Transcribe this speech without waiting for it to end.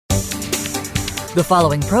The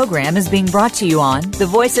following program is being brought to you on the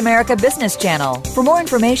Voice America Business Channel. For more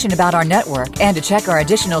information about our network and to check our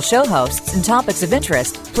additional show hosts and topics of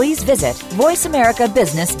interest, please visit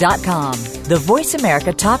voiceamericabusiness.com. The Voice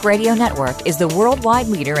America Talk Radio Network is the worldwide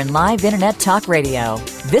leader in live Internet talk radio.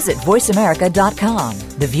 Visit voiceamerica.com.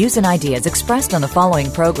 The views and ideas expressed on the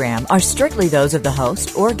following program are strictly those of the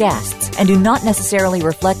host or guests and do not necessarily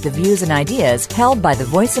reflect the views and ideas held by the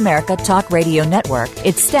Voice America Talk Radio Network,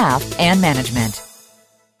 its staff, and management.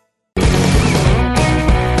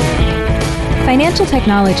 Financial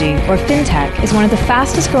technology, or Fintech, is one of the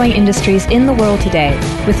fastest growing industries in the world today,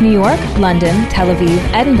 with New York, London, Tel Aviv,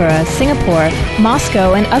 Edinburgh, Singapore,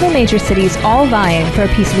 Moscow, and other major cities all vying for a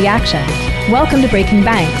piece of the action. Welcome to Breaking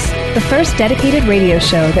Banks, the first dedicated radio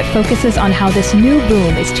show that focuses on how this new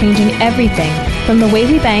boom is changing everything, from the way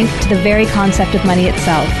we bank to the very concept of money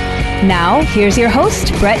itself. Now, here's your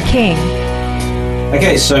host, Brett King.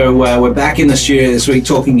 Okay, so we're back in the studio this week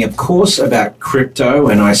talking, of course, about crypto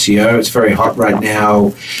and ICO. It's very hot right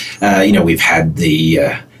now. We've had the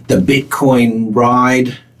Bitcoin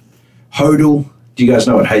ride, HODL. Do you guys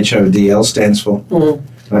know what HODL stands for?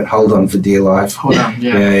 Mm-hmm. Right, hold on for dear life. Hold on,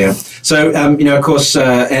 yeah. So, of course,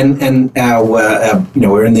 and our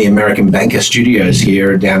we're in the American Banker studios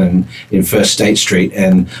here down in First State Street,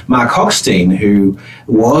 and Mark Hochstein, who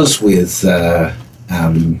was with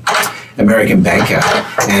American Banker,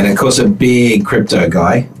 and of course a big crypto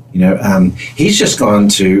guy. He's just gone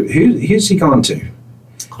to who's he gone to?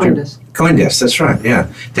 CoinDesk, that's right. Yeah,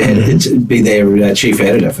 to be their chief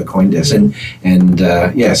editor for CoinDesk, and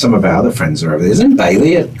some of our other friends are over there. Isn't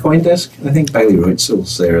Bailey at CoinDesk? I think Bailey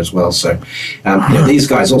Reutzel's there as well. So these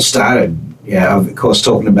guys all started. Yeah, of course,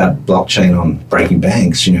 talking about blockchain on Breaking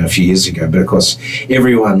Banks, a few years ago. But of course,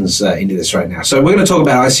 everyone's into this right now. So we're going to talk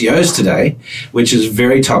about ICOs today, which is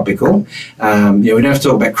very topical. We don't have to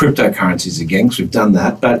talk about cryptocurrencies again because we've done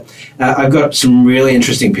that. But I've got some really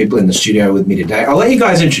interesting people in the studio with me today. I'll let you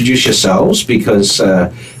guys introduce yourselves because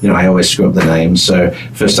I always screw up the names. So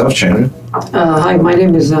first off, Chandra. Hi, my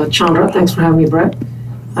name is Chandra. Thanks for having me, Brett.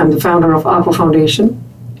 I'm the founder of Aqua Foundation,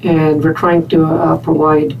 and we're trying to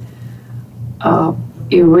provide a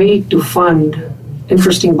way to fund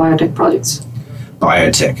interesting biotech projects.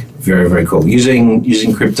 Biotech, very, very cool. Using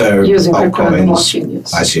crypto, altcoins, blockchain,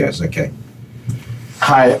 yes. ICOs, okay.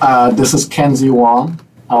 Hi, this is Kenzi Wang.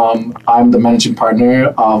 I'm the managing partner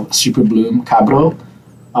of Superbloom Capital.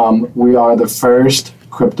 We are the first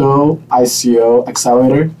crypto ICO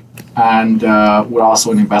accelerator, and we're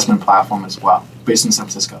also an investment platform as well, based in San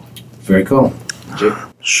Francisco. Very cool. Jake?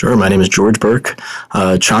 Sure. My name is George Burke.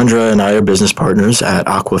 Chandra and I are business partners at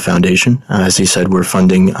Aqua Foundation. As he said, we're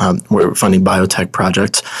funding biotech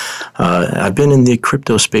projects. I've been in the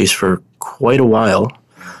crypto space for quite a while,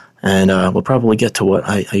 and we'll probably get to what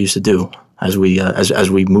I used to do as we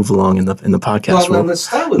move along in the podcast. Well, let's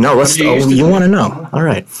start with you want to know? All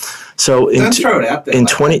right. So don't throw it out there. In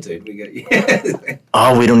 20, we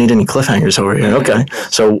don't need any cliffhangers over here. Okay.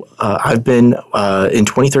 So I've been in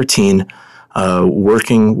 2013.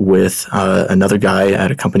 Working with another guy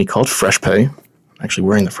at a company called FreshPay. I'm actually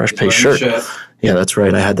wearing the FreshPay shirt. Yeah, that's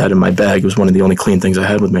right. I had that in my bag. It was one of the only clean things I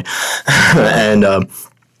had with me. And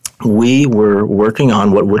we were working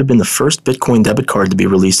on what would have been the first Bitcoin debit card to be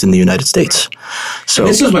released in the United States. So and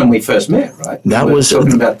this is when we first met, right? That was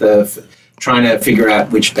talking about trying to figure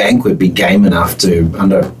out which bank would be game enough to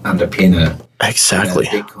underpin a exactly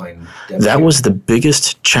Bitcoin. That was the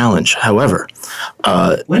biggest challenge. However,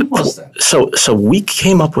 when was that? So we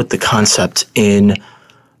came up with the concept in,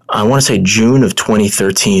 I want to say June of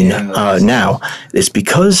 2013. Now it's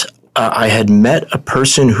because I had met a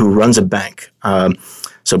person who runs a bank.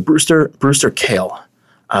 So Brewster Kale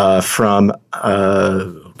from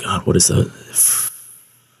what is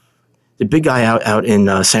the big guy out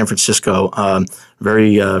in San Francisco,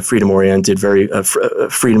 very freedom-oriented, very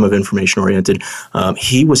freedom of information-oriented.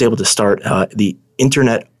 He was able to start the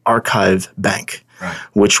Internet Archive Bank, right,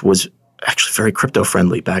 which was actually very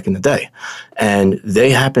crypto-friendly back in the day. And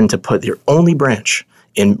they happened to put their only branch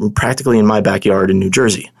practically in my backyard in New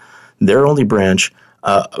Jersey. Their only branch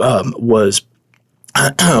was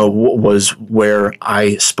where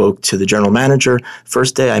I spoke to the general manager.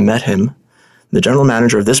 First day I met him, the general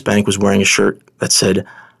manager of this bank was wearing a shirt that said,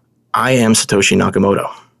 "I am Satoshi Nakamoto."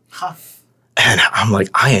 Huh. And I'm like,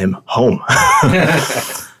 I am home.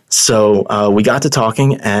 So we got to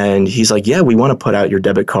talking, and he's like, yeah, we want to put out your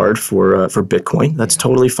debit card for Bitcoin. That's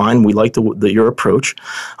totally fine. We like your approach.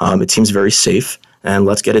 It seems very safe, and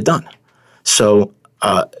let's get it done. So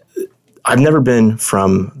I've never been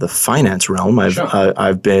from the finance realm.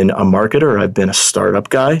 I've been a marketer. I've been a startup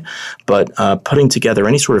guy. But putting together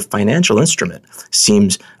any sort of financial instrument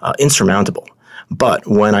seems insurmountable. But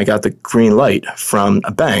when I got the green light from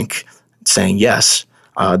a bank saying yes,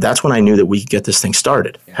 that's when I knew that we could get this thing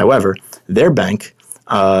started. Yeah. However, their bank,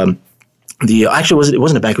 it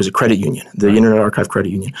wasn't a bank, it was a credit union, the Internet Archive Credit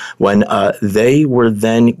Union. When they were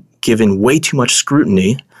then given way too much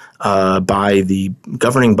scrutiny by the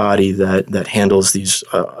governing body that handles these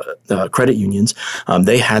credit unions,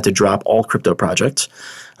 they had to drop all crypto projects.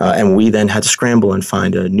 And we then had to scramble and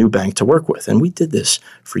find a new bank to work with. And we did this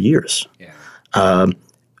for years. Yeah.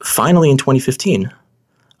 Finally, in 2015,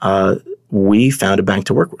 we found a bank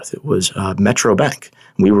to work with. It was Metro Bank.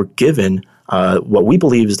 We were given what we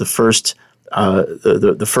believe is the first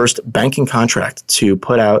banking contract to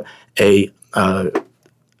put out a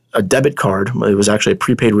debit card. It was actually a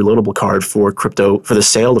prepaid reloadable card for the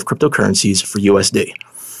sale of cryptocurrencies for USD.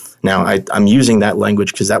 Now, I'm using that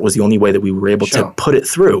language because that was the only way that we were able to put it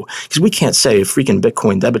through. Because we can't say a freaking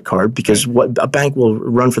Bitcoin debit card because what a bank will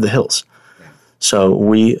run for the hills. Yeah. So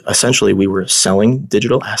we were selling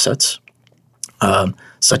digital assets,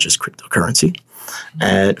 such as cryptocurrency,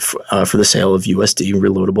 and for the sale of USD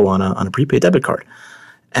reloadable on a prepaid debit card.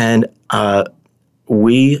 And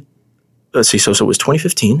let's see, so it was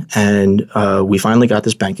 2015, and we finally got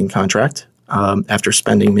this banking contract. After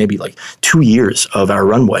spending maybe like 2 years of our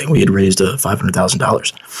runway, we had raised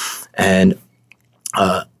 $500,000. And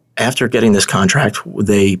after getting this contract,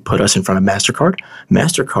 they put us in front of MasterCard.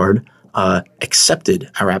 MasterCard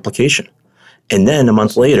accepted our application. And then a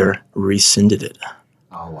month later, rescinded it.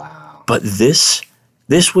 Oh, wow. But this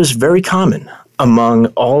was very common among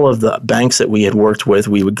all of the banks that we had worked with.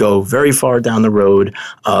 We would go very far down the road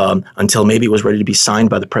until maybe it was ready to be signed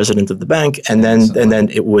by the president of the bank, and then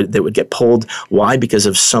they would get pulled. Why? Because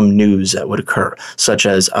of some news that would occur, such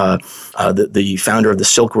as the founder of the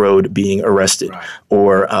Silk Road being arrested, right,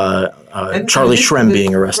 or Charlie Shrem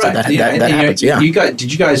being arrested. Right. That happens.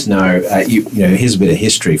 Did you guys know? Here's a bit of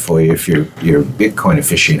history for you if you're Bitcoin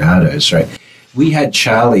aficionados, right? We had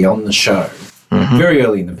Charlie on the show. Mm-hmm. Very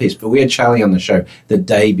early in the piece, but we had Charlie on the show the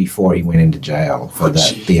day before he went into jail for the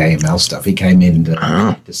AML stuff. He came in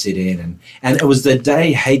to sit in, and it was the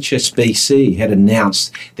day HSBC had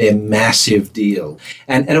announced their massive deal,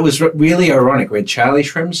 and it was really ironic. We had Charlie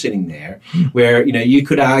Shrem sitting there, where you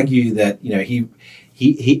could argue that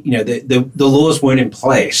the laws weren't in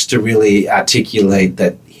place to really articulate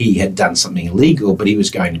that he had done something illegal, but he was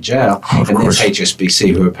going to jail. And there's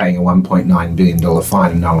HSBC who were paying a $1.9 billion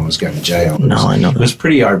fine, and no one was going to jail. I know that. It was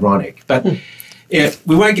pretty ironic. But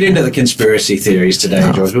we won't get into the conspiracy theories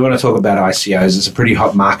today, George. We want to talk about ICOs. It's a pretty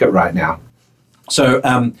hot market right now. So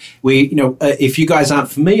if you guys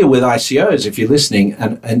aren't familiar with ICOs, if you're listening,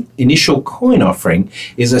 an initial coin offering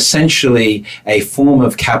is essentially a form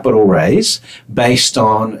of capital raise based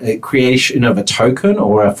on a creation of a token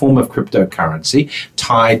or a form of cryptocurrency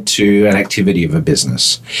tied to an activity of a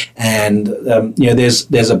business. And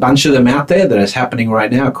there's a bunch of them out there that is happening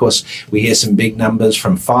right now. Of course, we hear some big numbers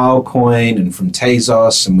from Filecoin and from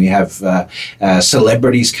Tezos, and we have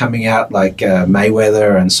celebrities coming out like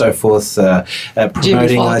Mayweather and so forth.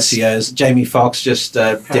 Promoting ICOs. Jamie Foxx just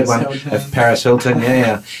did one of Paris Hilton.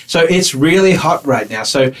 Yeah. So it's really hot right now.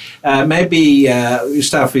 So maybe we'll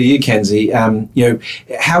start with you, Kenzi.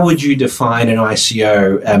 How would you define an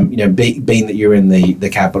ICO, being that you're in the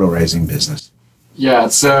capital raising business? Yeah,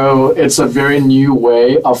 so it's a very new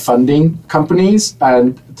way of funding companies,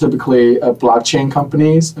 and typically blockchain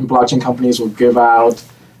companies. And blockchain companies will give out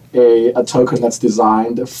a token that's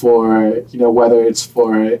designed for, whether it's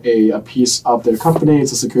for a piece of their company,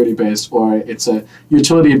 it's a security-based, or it's a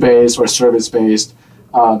utility-based or service-based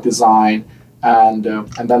design, and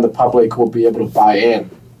then the public will be able to buy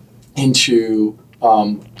into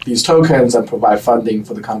these tokens and provide funding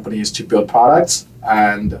for the companies to build products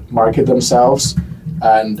and market themselves,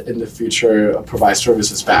 and in the future provide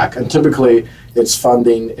services back. And typically, it's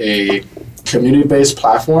funding a community-based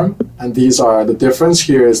platform, and the difference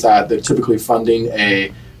here is that they're typically funding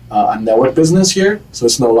a network business here, so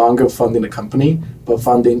it's no longer funding a company, but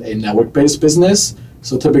funding a network-based business.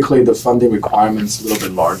 So typically the funding requirements a little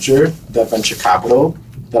bit larger than venture capital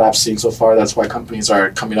that I've seen so far. That's why companies are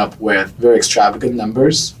coming up with very extravagant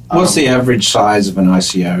numbers. What's the average size of an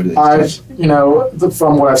ICO these days?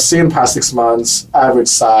 From what I've seen in the past 6 months, average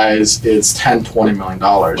size is $10-20 million,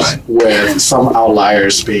 right, with some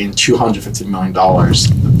outliers being $250 million,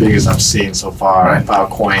 the biggest I've seen so far, right, in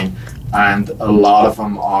Filecoin, and a lot of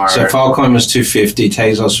them are... So Filecoin was $250,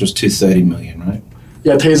 Tezos was $230 million, right?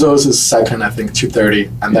 Yeah, Tezos is second, I think, 230,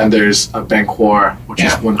 and then there's a Bancor, which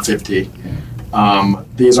is 150.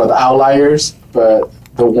 These are the outliers, but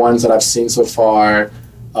the ones that I've seen so far,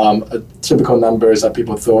 typical numbers that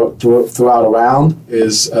people throw out around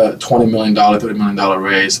is $20 million, $30 million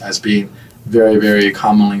raise as being very, very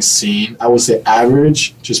commonly seen. I would say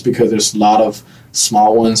average, just because there's a lot of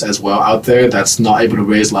small ones as well out there that's not able to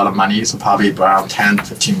raise a lot of money, so probably around $10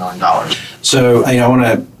 to $15 million. So I want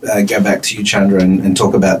to go back to you, Chandra, and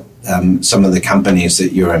talk about some of the companies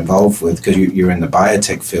that you're involved with, because you're in the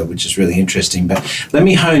biotech field, which is really interesting. But let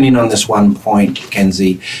me hone in on this one point,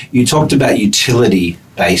 Kenzi. You talked about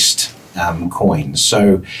utility-based coins.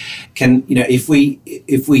 So if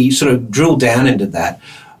we sort of drill down into that,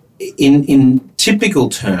 in typical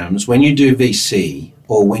terms, when you do VC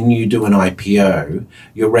or when you do an IPO,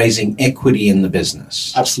 you're raising equity in the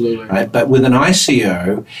business. Absolutely. Right? But with an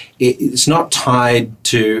ICO, it's not tied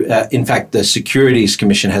to, in fact, the Securities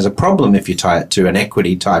Commission has a problem if you tie it to an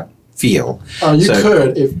equity type feel.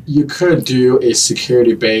 You could do a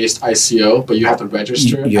security-based ICO, but you have to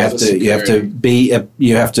register. You have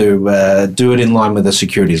to do it in line with the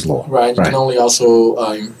securities law. Right. You can only also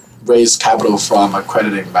raise capital from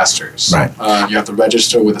accredited investors. Right. You have to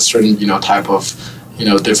register with a certain type of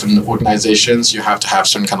different organizations. You have to have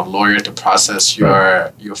certain kind of lawyer to process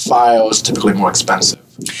your files. Typically more expensive.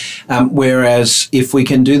 Whereas if we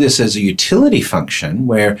can do this as a utility function,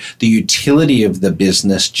 where the utility of the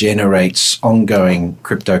business generates ongoing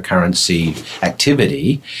cryptocurrency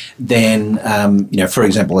activity, then, for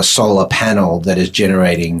example, a solar panel that is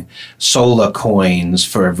generating solar coins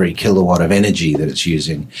for every kilowatt of energy that it's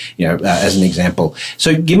using, as an example.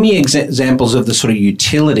 So give me examples of the sort of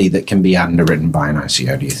utility that can be underwritten by an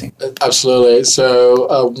ICO, do you think? Absolutely.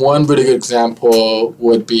 So one really good example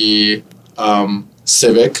would be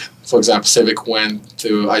Civic. For example, Civic went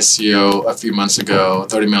to ICO a few months ago,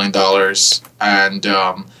 $30 million, and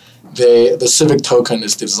the Civic token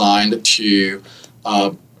is designed to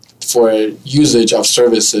for usage of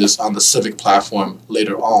services on the Civic platform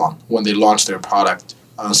later on when they launch their product.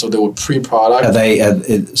 So they were pre-product.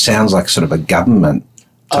 It sounds like sort of a government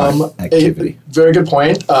activity. Very good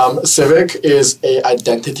point. Civic is a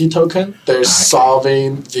identity token. They're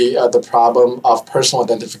solving the problem of personal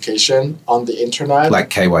identification on the internet. Like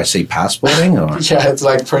KYC passporting, or yeah, it's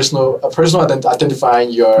like personal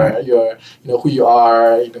identifying your who you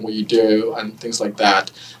are, what you do, and things like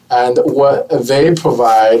that. And what they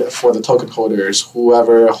provide for the token holders,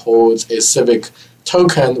 whoever holds a Civic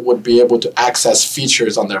token would be able to access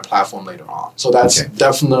features on their platform later on. So that's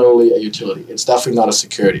definitely a utility. It's definitely not a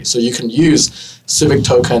security. So you can use Civic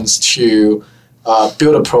tokens to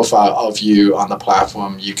build a profile of you on the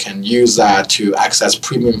platform. You can use that to access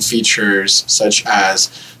premium features such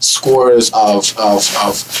as scores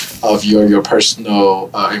of your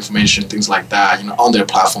personal information, things like that, on their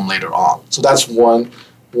platform later on. So that's one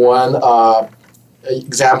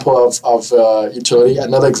example of utility.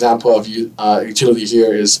 Another example of utility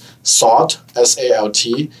here is SALT,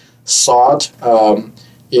 S-A-L-T. SALT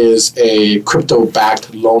is a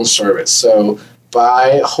crypto-backed loan service. So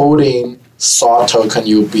by holding SALT token,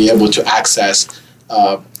 you'll be able to access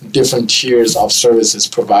different tiers of services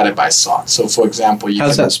provided by SALT. So for example,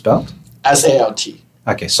 how's that spelled? S-A-L-T.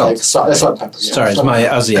 Okay, salt. Salt pepper. Yeah. Sorry, it's my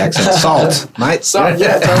Aussie accent. Salt, mate. Salt,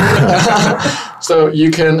 yeah, totally. So you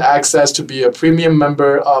can access to be a premium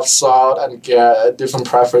member of SALT and get different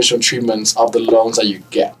preferential treatments of the loans that you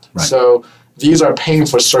get. Right. So these are paying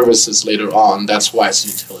for services later on. That's why it's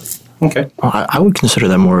utility. Okay. Well, I would consider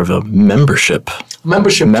that more of a membership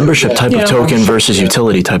type of token versus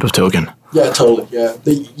utility type of token. Yeah, totally.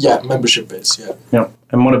 Yeah, membership is. Yeah.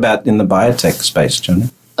 And what about in the biotech space, Chandra?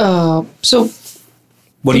 So.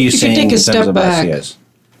 What are you seeing in terms step of back, ICOs?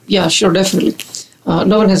 Yeah, sure, definitely.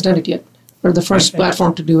 No one has done it yet. We're the first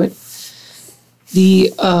platform to do it.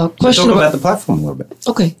 The question talk about the platform a little bit.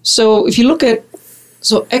 Okay, so if you look at,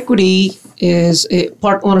 equity is a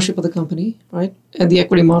part ownership of the company, right? And the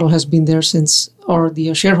equity model has been there since, or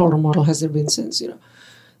the shareholder model has there been since, the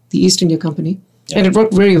East India Company. Yeah. And it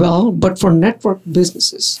worked very well. But for network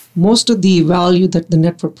businesses, most of the value that the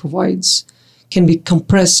network provides can be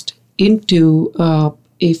compressed into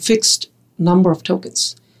a fixed number of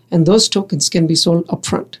tokens, and those tokens can be sold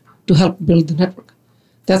upfront to help build the network.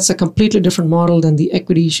 That's a completely different model than the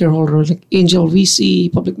equity shareholder, like angel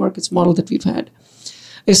VC, public markets model that we've had.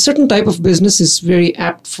 A certain type of business is very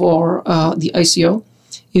apt for the ICO.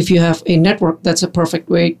 If you have a network, that's a perfect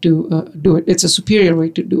way to do it. It's a superior way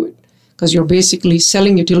to do it because you're basically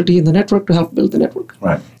selling utility in the network to help build the network.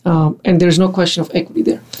 Right. And there's no question of equity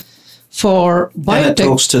there. For biotech, and it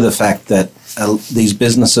talks to the fact that these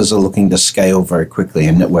businesses are looking to scale very quickly,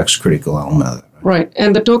 and network's critical element. Right,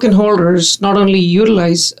 and the token holders not only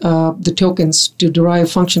utilize the tokens to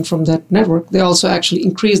derive function from that network, they also actually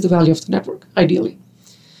increase the value of the network, ideally.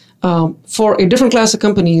 For a different class of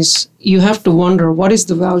companies, you have to wonder what is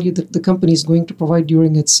the value that the company is going to provide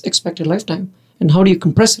during its expected lifetime, and how do you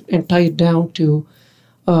compress it and tie it down to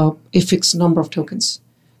a fixed number of tokens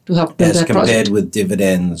to help build that project. As compared with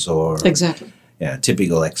dividends or... Exactly. Yeah,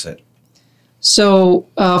 typical exit. So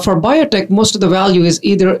for biotech, most of the value is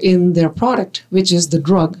either in their product, which is the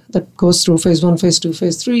drug that goes through phase 1, phase 2,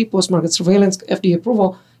 phase 3, post-market surveillance, FDA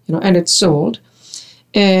approval, and it's sold.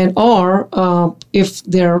 And or if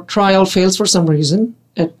their trial fails for some reason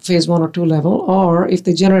at phase 1 or 2 level, or if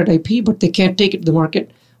they generate IP but they can't take it to the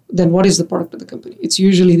market, then what is the product of the company? It's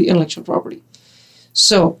usually the intellectual property.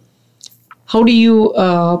 So how do you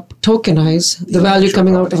tokenize the value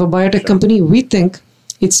coming out of a biotech company? We think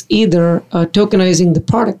it's either tokenizing the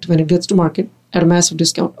product when it gets to market at a massive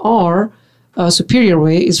discount, or a superior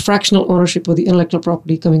way is fractional ownership of the intellectual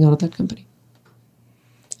property coming out of that company.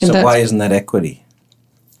 And so why isn't that equity?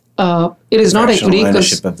 It is not equity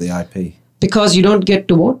ownership of the IP. Because you don't get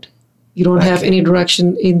to vote. You don't have any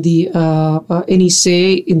direction in the any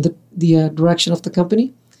say in the direction of the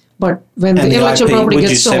company. But when the intellectual property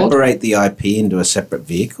gets sold, would you separate the IP into a separate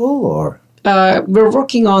vehicle, or? We're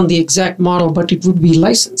working on the exact model, but it would be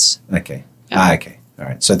license. Okay. Okay. All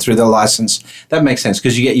right. So through the license, that makes sense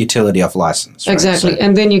because you get utility off license. Right? Exactly. So,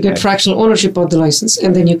 and then you get fractional ownership of the license,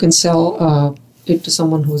 and then you can sell it to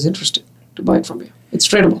someone who's interested to buy it from you. It's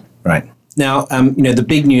tradable. Right. Now, the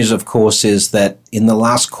big news, of course, is that in the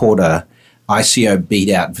last quarter, ICO beat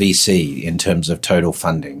out VC in terms of total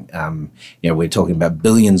funding. We're talking about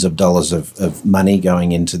billions of dollars of money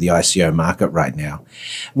going into the ICO market right now.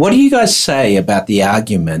 What do you guys say about the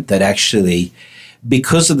argument that actually,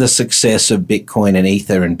 because of the success of Bitcoin and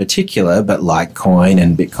Ether in particular, but Litecoin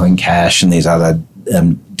and Bitcoin Cash and these other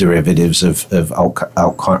derivatives of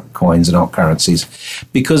altcoins and alt currencies,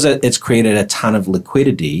 because it's created a ton of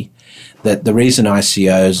liquidity, that the reason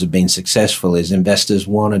ICOs have been successful is investors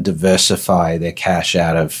want to diversify their cash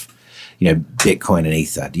out of, Bitcoin and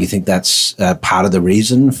Ether. Do you think that's part of the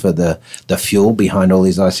reason for the fuel behind all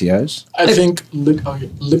these ICOs? I think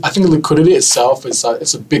liquidity itself is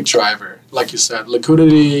it's a big driver. Like you said,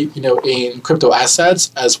 liquidity, in crypto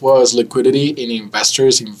assets as well as liquidity in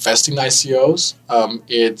investors investing in ICOs.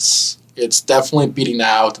 It's definitely beating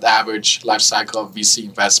out the average life cycle of VC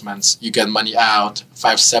investments. You get money out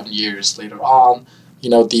 5-7 years later on.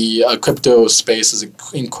 The crypto space is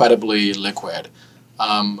incredibly liquid.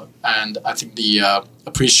 And I think the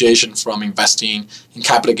appreciation from investing in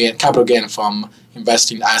capital gain from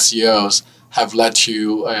investing in ICOs have led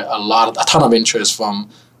to a ton of interest from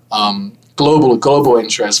global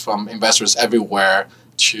interest from investors everywhere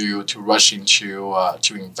to rush into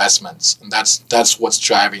investments, and that's what's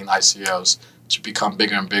driving ICOs to become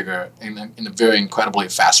bigger and bigger in a very incredibly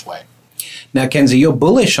fast way. Now, Kenzi, you're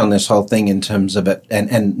bullish on this whole thing in terms of it,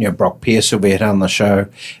 and Brock Pierce, who we had on the show,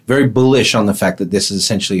 very bullish on the fact that this is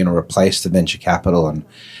essentially going to replace the venture capital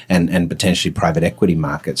and potentially private equity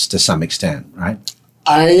markets to some extent, right?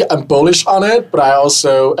 I am bullish on it, but I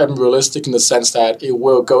also am realistic in the sense that it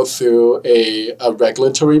will go through a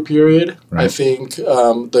regulatory period. Right. I think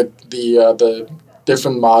the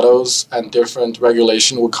different models and different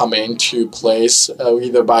regulation will come into place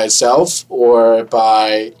either by itself or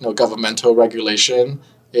by governmental regulation.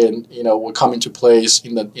 Will come into place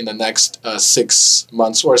in the next 6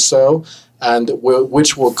 months or so, and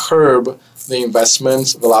which will curb the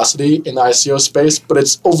investment velocity in the ICO space. But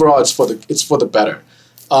it's for the better.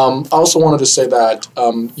 I also wanted to say that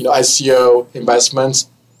ICO investments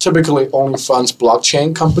typically only funds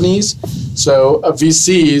blockchain companies. So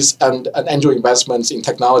VCs and angel investments in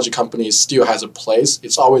technology companies still has a place.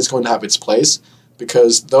 It's always going to have its place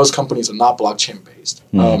because those companies are not blockchain based.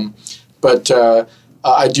 But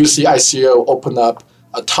I do see ICO open up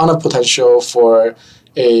a ton of potential for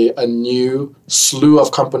a new slew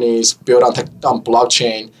of companies built on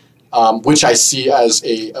blockchain, which I see as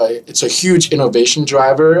it's a huge innovation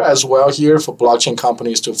driver as well here for blockchain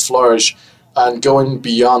companies to flourish and going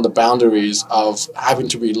beyond the boundaries of having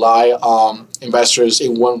to rely on investors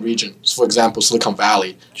in one region. So for example, Silicon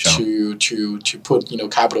Valley, sure, to put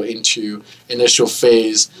capital into initial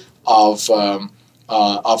phase of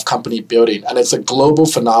company building, and it's a global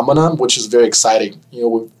phenomenon, which is very exciting.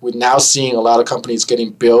 We're now seeing a lot of companies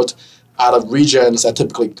getting built out of regions that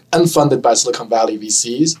typically unfunded by Silicon Valley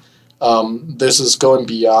VCs. This is going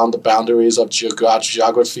beyond the boundaries of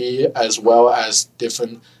geography as well as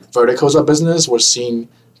different verticals of business. We're seeing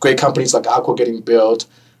great companies like Aqua getting built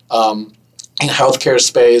in healthcare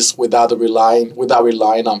space without relying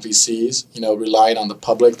on VCs, relying on the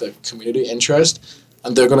public, the community interest,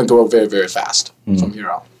 and they're going to grow very, very fast from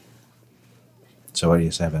here on. So what do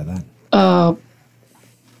you say about that?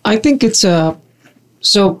 I think it's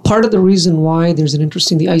so part of the reason why there's an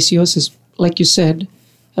interest in the ICOs is, like you said,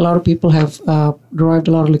 a lot of people have derived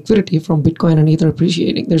a lot of liquidity from Bitcoin and Ether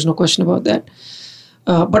appreciating. There's no question about that.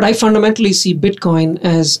 But I fundamentally see Bitcoin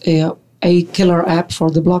as a killer app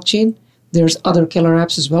for the blockchain. There's other killer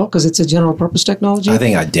apps as well because it's a general purpose technology. I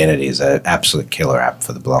think identity is an absolute killer app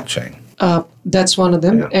for the blockchain. That's one of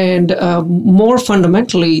them. Yeah. And more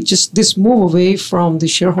fundamentally, just this move away from the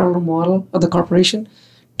shareholder model of the corporation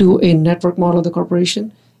to a network model of the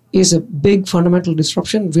corporation is a big fundamental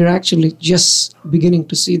disruption. We're actually just beginning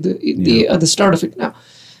to see the start of it now.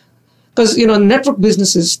 Because, network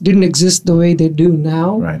businesses didn't exist the way they do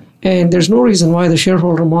now. Right. And there's no reason why the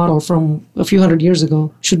shareholder model from a few hundred years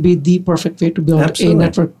ago should be the perfect way to build a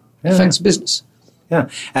network effects business. Yeah.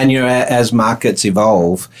 And, as markets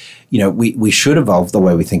evolve, we should evolve the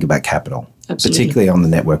way we think about capital. Absolutely. Particularly on the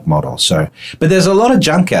network model. But there's a lot of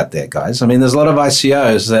junk out there, guys. I mean, there's a lot of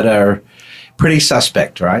ICOs that are pretty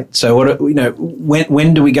suspect, right? So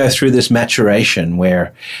when do we go through this maturation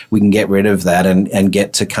where we can get rid of that and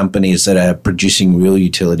get to companies that are producing real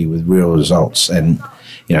utility with real results and,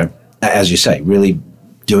 as you say, really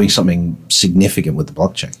doing something significant with the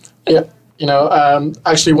blockchain? Yeah.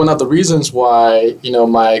 Actually, one of the reasons why,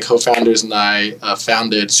 my co-founders and I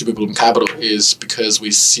founded Superbloom Capital is because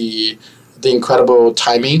we see the incredible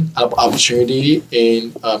timing of opportunity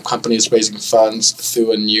in companies raising funds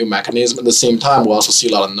through a new mechanism. At the same time, we also see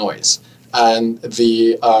a lot of noise. And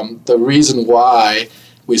the reason why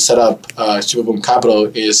we set up Superbloom Capital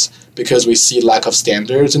is because we see lack of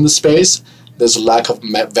standards in the space. There's a lack of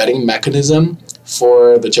vetting mechanism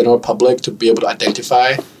for the general public to be able to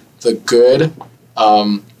identify the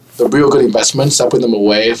real good investments, separate them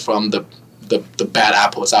away from the bad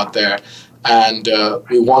apples out there. And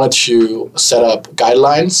we wanted to set up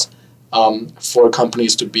guidelines for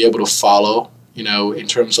companies to be able to follow, in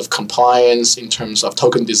terms of compliance, in terms of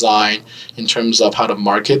token design, in terms of how to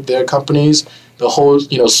market their companies. The whole,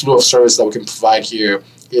 slew of service that we can provide here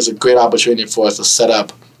is a great opportunity for us to set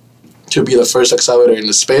up to be the first accelerator in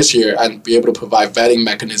the space here and be able to provide vetting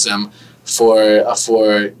mechanism for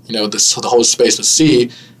the whole space to see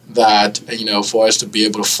that, for us to be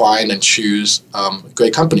able to find and choose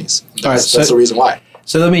great companies. That's the reason why.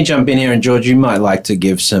 So let me jump in here, and George, you might like to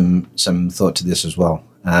give some thought to this as well.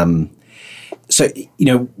 So,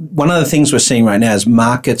 one of the things we're seeing right now is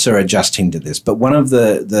markets are adjusting to this. But one of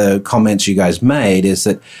the comments you guys made is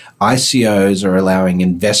that ICOs are allowing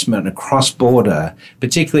investment across border,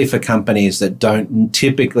 particularly for companies that don't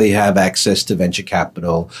typically have access to venture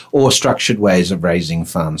capital or structured ways of raising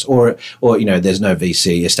funds, or there's no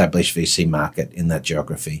established VC market in that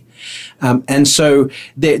geography. And so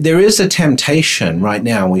there is a temptation right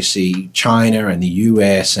now. We see China and the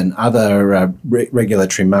US and other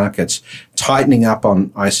regulatory markets tightening up on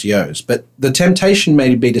ICOs. But the temptation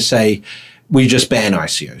may be to say, we just ban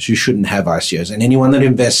ICOs. You shouldn't have ICOs. And anyone that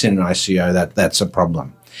invests in an ICO, that's a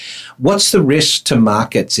problem. What's the risk to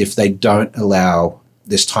markets if they don't allow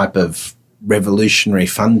this type of revolutionary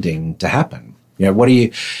funding to happen?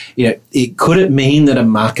 Could it mean that a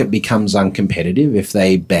market becomes uncompetitive if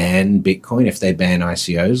they ban Bitcoin, if they ban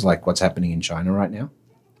ICOs, like what's happening in China right now?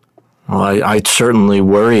 Well, I certainly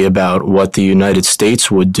worry about what the United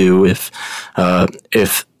States would do if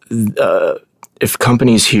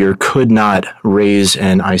companies here could not raise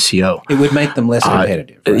an ICO. It would make them less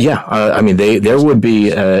competitive. Right? There would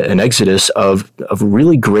be an exodus of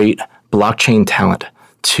really great blockchain talent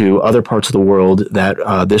to other parts of the world that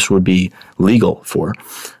this would be legal for.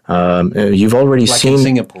 You've already seen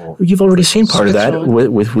Singapore. You've already seen part of that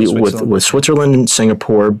with Switzerland and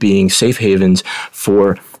Singapore being safe havens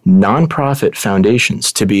for nonprofit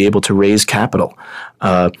foundations to be able to raise capital.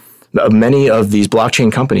 Many of these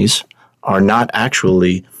blockchain companies are not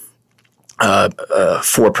actually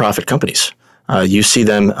for-profit companies. You see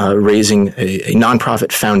them raising a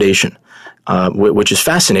nonprofit foundation, which is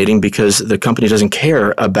fascinating because the company doesn't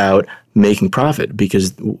care about making profit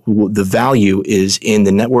because the value is in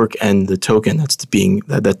the network and the token that's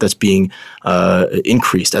being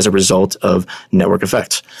increased as a result of network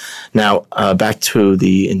effects. Now, back to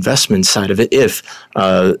the investment side of it, if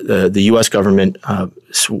the U.S. government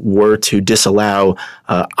were to disallow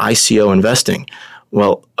ICO investing,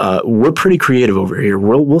 well, we're pretty creative over here.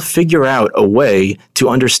 We'll figure out a way to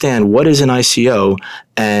understand what is an ICO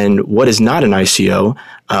and what is not an ICO,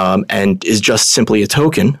 and is just simply a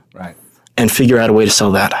token. Right. and figure out a way to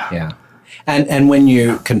sell that. Yeah. And when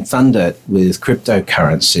you can fund it with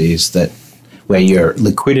cryptocurrencies where your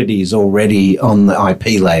liquidity is already on the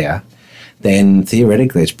IP layer, then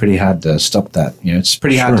theoretically it's pretty hard to stop that. It's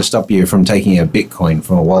pretty hard to stop you from taking a Bitcoin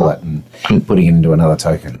from a wallet and putting it into another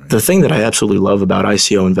token. Right? The thing that I absolutely love about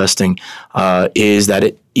ICO investing is that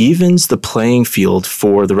it evens the playing field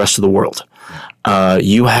for the rest of the world.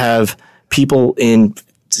 You have people in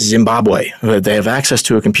Zimbabwe, they have access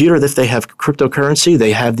to a computer. If they have cryptocurrency,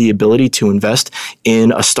 they have the ability to invest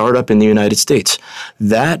in a startup in the United States.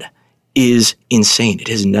 That is insane. It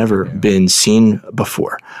has never been seen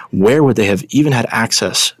before. Where would they have even had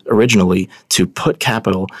access originally to put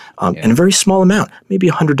capital in a very small amount, maybe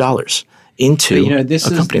 $100 into a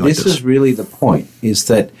company like this? This is really the point, is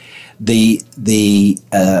that the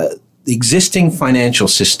existing financial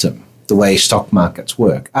system, the way stock markets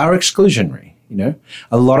work, are exclusionary.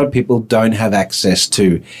 A lot of people don't have access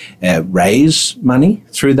to raise money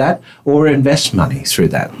through that or invest money through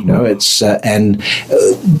that. It's after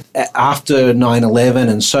 9/11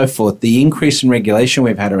 and so forth, the increase in regulation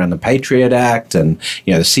we've had around the Patriot Act and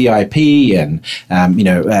the CIP and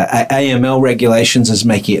AML regulations is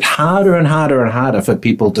making it harder and harder and harder for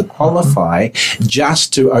people to qualify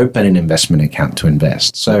just to open an investment account to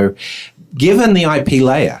invest. So, given the IP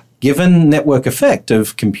layer, given network effect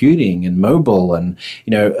of computing and mobile and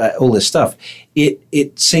all this stuff,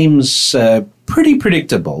 it seems pretty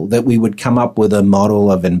predictable that we would come up with a model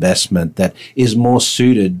of investment that is more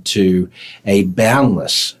suited to a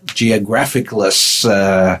boundless, geographicless,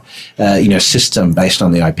 system based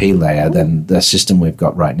on the IP layer than the system we've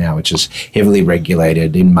got right now, which is heavily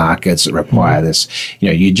regulated in markets that require this.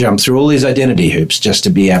 You jump through all these identity hoops just to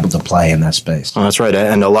be able to play in that space. Oh, that's right.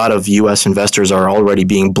 And a lot of U.S. investors are already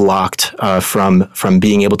being blocked from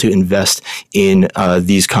being able to invest in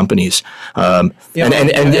these companies. As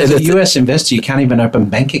a U.S. investor, you can't even open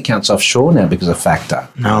bank accounts offshore now because of FATCA.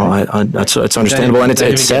 No, it's understandable, and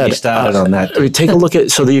it's sad. Started on that. Take a look at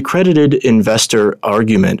the accredited investor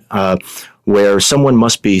argument, where someone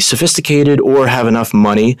must be sophisticated or have enough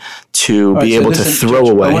money to be able to throw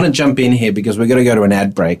away. I want to jump in here because we're going to go to an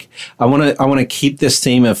ad break. I want to keep this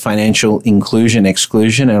theme of financial inclusion,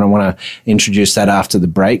 exclusion, and I want to introduce that after the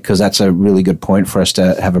break because that's a really good point for us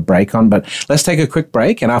to have a break on. But let's take a quick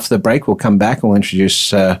break, and after the break, we'll come back and we'll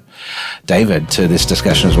introduce David to this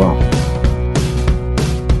discussion as well.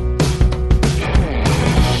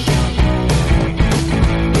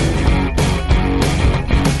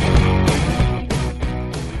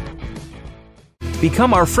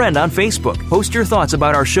 Become our friend on Facebook. Post your thoughts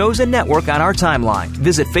about our shows and network on our timeline.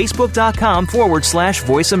 Visit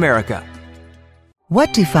facebook.com/Voice America.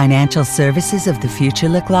 What do financial services of the future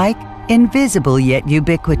look like? Invisible yet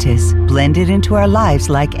ubiquitous, blended into our lives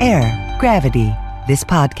like air, gravity. This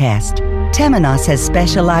podcast. Temenos has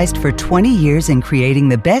specialized for 20 years in creating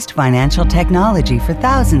the best financial technology for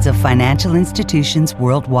thousands of financial institutions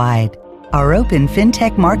worldwide. Our open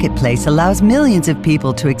Fintech marketplace allows millions of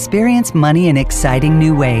people to experience money in exciting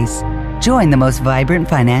new ways. Join the most vibrant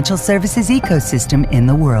financial services ecosystem in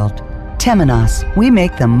the world. Temenos, we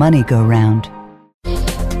make the money go round.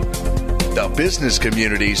 The business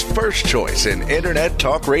community's first choice in Internet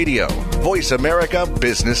Talk Radio. Voice America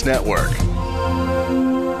Business Network.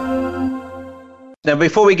 Now,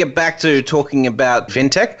 before we get back to talking about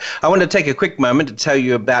fintech, I want to take a quick moment to tell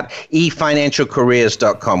you about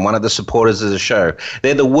efinancialcareers.com, one of the supporters of the show.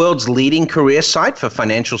 They're the world's leading career site for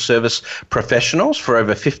financial service professionals for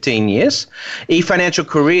over 15 years.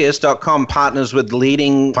 efinancialcareers.com partners with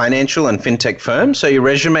leading financial and fintech firms, so your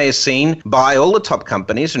resume is seen by all the top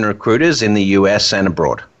companies and recruiters in the US and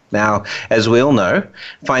abroad. Now, as we all know,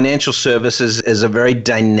 financial services is a very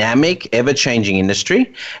dynamic, ever-changing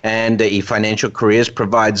industry, and eFinancial Careers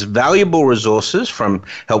provides valuable resources from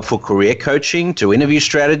helpful career coaching to interview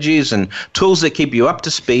strategies and tools that keep you up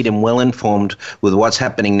to speed and well-informed with what's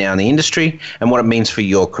happening now in the industry and what it means for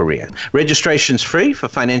your career. Registration's free for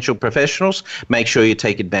financial professionals. Make sure you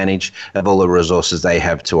take advantage of all the resources they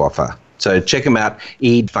have to offer. So check them out,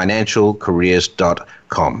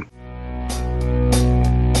 efinancialcareers.com.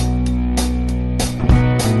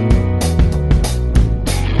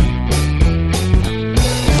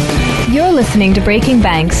 You're listening to Breaking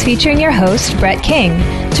Banks featuring your host, Brett King.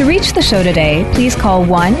 To reach the show today, please call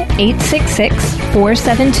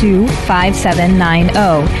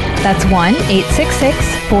 1-866-472-5790. That's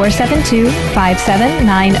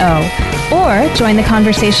 1-866-472-5790. Or join the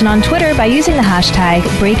conversation on Twitter by using the hashtag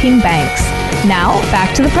Breaking Banks. Now,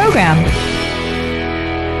 back to the program.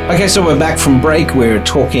 Okay, so we're back from break. We're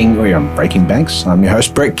on Breaking Banks. I'm your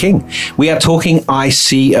host, Brett King. We are talking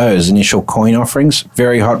ICOs, initial coin offerings,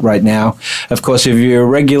 very hot right now. Of course, if you're a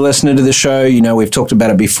regular listener to the show, you know we've talked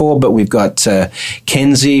about it before, but we've got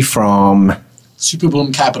Kenzi from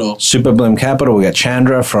Superbloom Capital. Superbloom Capital. We got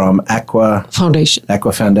Chandra from Aqua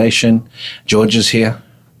Foundation. George is here.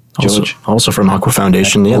 George. Also from Aqua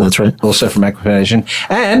Foundation. Yeah, that's right. Also from Aqua Foundation.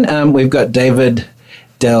 And we've got David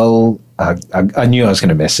I knew I was going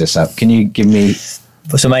to mess this up. Can you give me...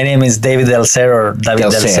 So my name is David Del Ser or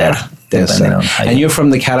David Del Ser. And you're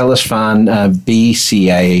from the Catalyst Fund,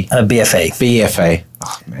 BCA... BFA.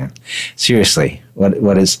 Oh, man. Seriously.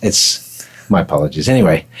 What is... It's... My apologies.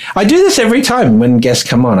 Anyway, I do this every time when guests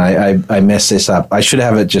come on. I mess this up. I should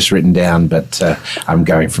have it just written down, but I'm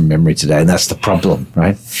going from memory today, and that's the problem,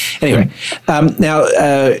 right? Anyway,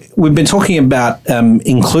 now we've been talking about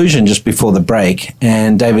inclusion just before the break,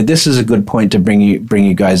 and David, this is a good point to bring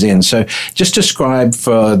you guys in. So, just describe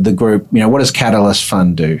for the group, what does Catalyst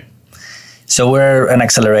Fund do? So we're an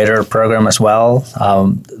accelerator program as well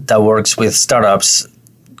that works with startups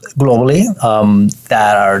globally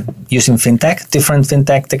that are using different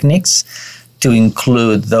fintech techniques to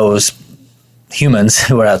include those humans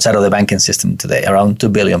who are outside of the banking system today, around 2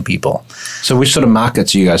 billion people. So which sort of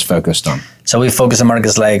markets are you guys focused on? So we focus on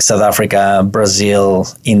markets like South Africa, Brazil,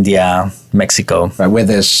 India, Mexico. Right, where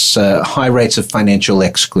there's high rates of financial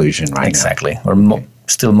exclusion right exactly. Now. Where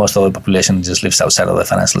still most of the population just lives outside of the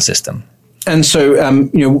financial system. And so,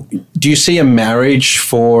 do you see a marriage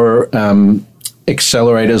for...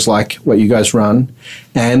 accelerators like what you guys run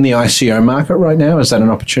and the ICO market right now? Is that an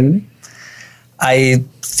opportunity? I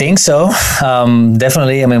think so.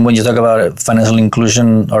 Definitely. I mean, when you talk about financial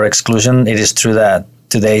inclusion or exclusion, it is true that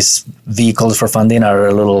today's vehicles for funding are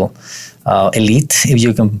a little elite, if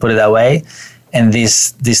you can put it that way. And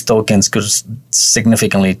these tokens could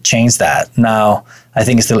significantly change that. Now, I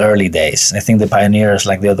think it's still early days. I think the pioneers,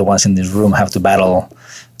 like the other ones in this room, have to battle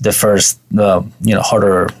the first,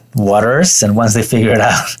 harder waters. And once they figure it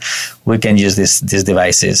out, we can use these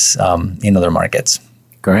devices in other markets.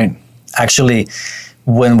 Great. Actually,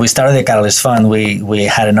 when we started the Catalyst Fund, we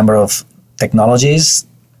had a number of technologies,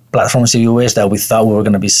 platforms, if you wish, that we thought we were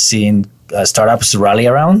going to be seeing startups rally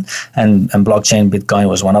around. And blockchain, Bitcoin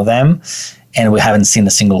was one of them. And we haven't seen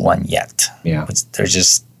a single one yet. Yeah.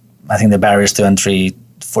 I think the barriers to entry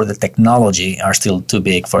for the technology are still too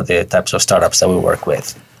big for the types of startups that we work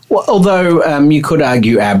with. Well, although you could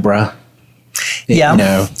argue Abra.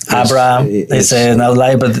 Abra is an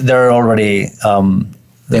outlier, but they're already...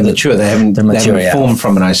 they're mature. They haven't formed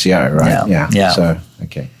from an ICO, right? Yeah. So,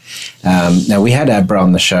 okay. Now, we had Abra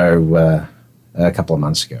on the show a couple of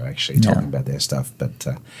months ago, actually, talking about their stuff. But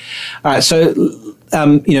all right, so,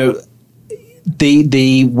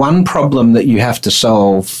 the one problem that you have to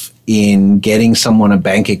solve in getting someone a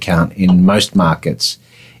bank account in most markets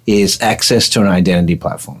is access to an identity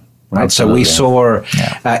platform, right? Absolutely. So we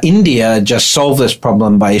saw India just solve this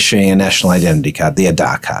problem by issuing a national identity card, the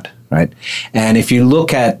Aadhaar card, right? And if you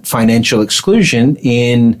look at financial exclusion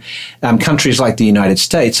in countries like the United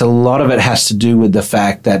States, a lot of it has to do with the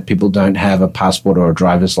fact that people don't have a passport or a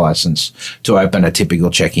driver's license to open a typical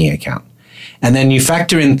checking account. And then you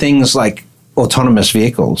factor in things like autonomous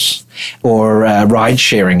vehicles or ride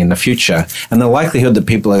sharing in the future, and the likelihood that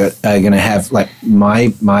people are going to have, like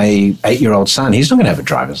my 8-year-old son, he's not going to have a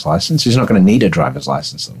driver's license. He's not going to need a driver's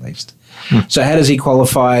license, at least. So how does he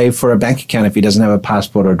qualify for a bank account if he doesn't have a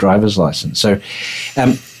passport or a driver's license? So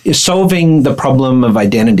solving the problem of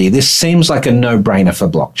identity, this seems like a no-brainer for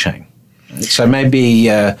blockchain. So maybe,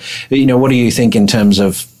 what do you think in terms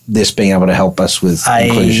of this being able to help us with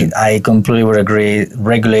inclusion? I completely would agree.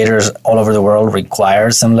 Regulators all over the world require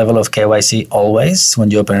some level of KYC always when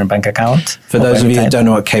you open a bank account. For those of you that don't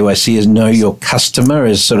know what KYC is, know your customer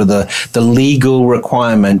is sort of the legal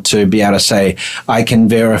requirement to be able to say, I can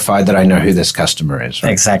verify that I know who this customer is.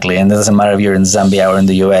 Right? Exactly. And it doesn't matter if you're in Zambia or in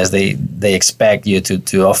the US, they expect you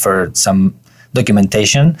to offer some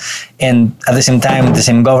documentation, and at the same time, the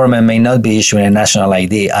same government may not be issuing a national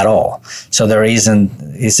ID at all. So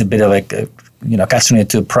it's a bit of a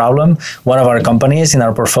catch-22 problem. One of our companies in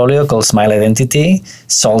our portfolio called Smile Identity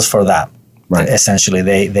solves for that. Right. Essentially,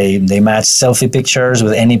 they match selfie pictures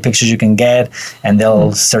with any pictures you can get, and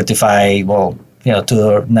they'll certify to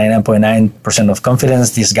 99.9% of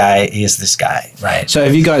confidence this guy is this guy. Right. So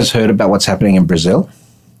have you guys heard about what's happening in Brazil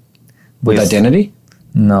with identity?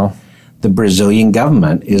 No. The Brazilian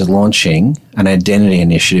government is launching an identity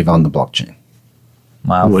initiative on the blockchain.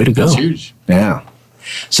 Wow. Way to go. That's huge. Yeah.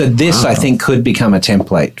 So this, I think, could become a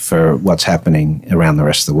template for what's happening around the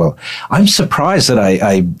rest of the world. I'm surprised that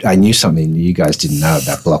I knew something you guys didn't know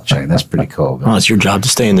about blockchain. That's pretty cool. Well, it's your job to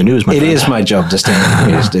stay in the news, my friend. It is my job to stay in the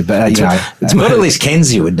news, but I thought at least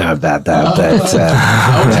Kenzi would know about that. But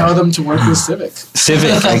I would tell them to work with Civic.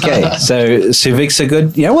 Civic, okay. So Civic's a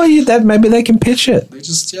good, maybe they can pitch it. They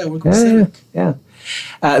just, work with Civic. Yeah.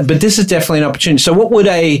 But this is definitely an opportunity. So what would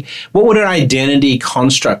an identity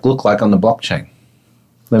construct look like on the blockchain?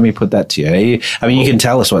 Let me put that to you. I mean, you can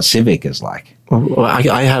tell us what Civic is like. Well,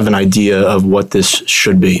 I have an idea of what this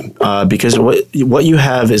should be, because what you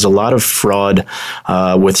have is a lot of fraud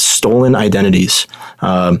with stolen identities.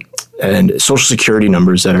 And social security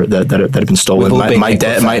numbers that have been stolen. My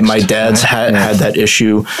dad's had that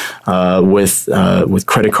issue with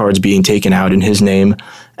credit cards being taken out in his name,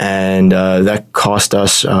 and that cost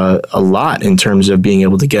us a lot in terms of being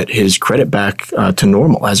able to get his credit back to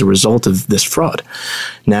normal as a result of this fraud.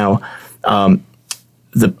 Now,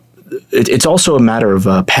 it's also a matter of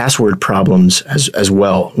password problems as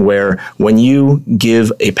well, where when you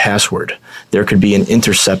give a password, there could be an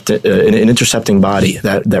intercepting body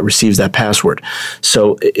that receives that password.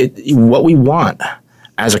 So what we want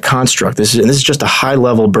as a construct, this is just a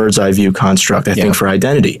high-level bird's-eye view construct, I think, for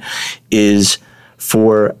identity, is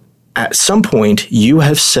for at some point you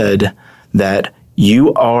have said that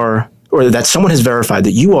you are, or that someone has verified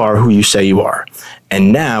that you are who you say you are.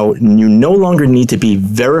 And now you no longer need to be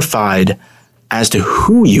verified as to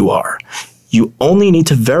who you are. You only need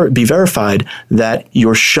to be verified that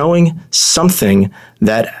you're showing something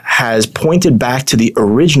that has pointed back to the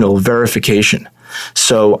original verification.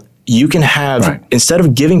 So you can have, instead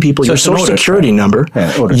of giving people your social security number,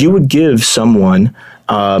 you would give someone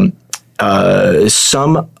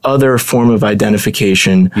some other form of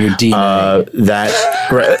identification. Your DNA.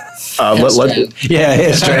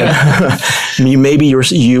 Maybe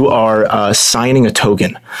you are signing a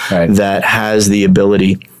token that has the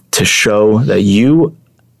ability to show that you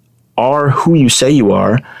are who you say you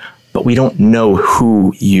are, but we don't know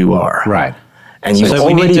who you are. Right. And you've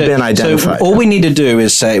already been identified. So all we need to do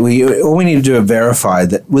is verify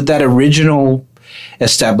that with that original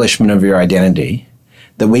establishment of your identity,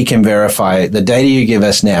 that we can verify the data you give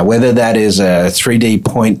us now, whether that is a 3D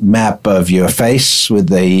point map of your face with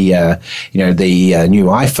the new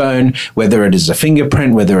iPhone, whether it is a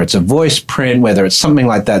fingerprint, whether it's a voice print, whether it's something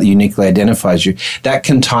like that uniquely identifies you, that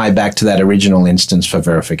can tie back to that original instance for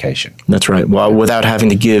verification. That's right. Well, without having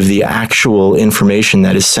to give the actual information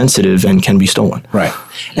that is sensitive and can be stolen. Right.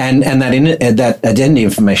 And that identity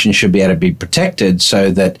information should be able to be protected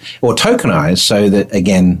or tokenized so that,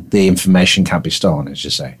 again, the information can't be stolen, as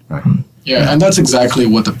you say, right? Yeah, and that's exactly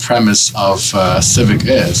what the premise of Civic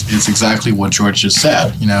is. It's exactly what George just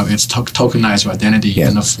said. It's tokenized your identity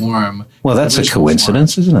in the form. Well, that's a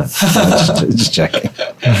coincidence, isn't it? Just checking.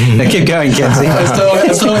 Now keep going, Kenzi.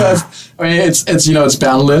 It's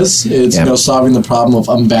boundless. It's solving the problem of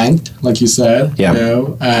unbanked, like you said.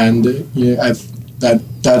 Yeah. And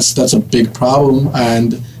that's a big problem,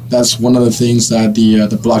 and that's one of the things that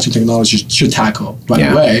the blockchain technology should tackle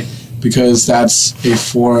right away. Because that's a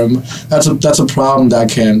problem that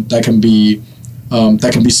can be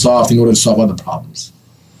solved in order to solve other problems.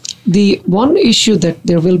 The one issue that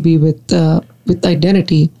there will be with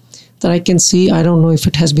identity that I can see, I don't know if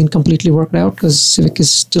it has been completely worked out because Civic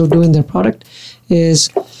is still doing their product, is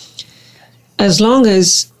as long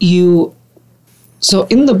as so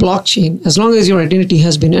in the blockchain, as long as your identity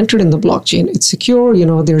has been entered in the blockchain, it's secure.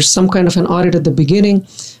 There's some kind of an audit at the beginning.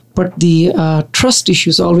 But the trust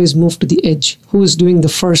issues always move to the edge. Who is doing the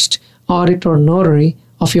first audit or notary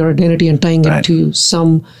of your identity and tying it to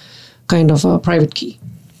some kind of a private key?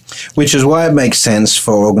 Which is why it makes sense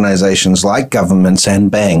for organizations like governments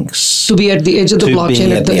and banks to be at the edge of the blockchain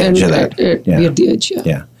be at the edge.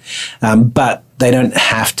 But they don't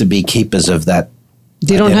have to be keepers of that.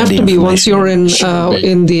 They don't have to be. Once you're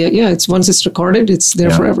once it's recorded, it's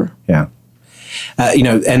there forever. Yeah.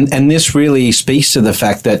 And this really speaks to the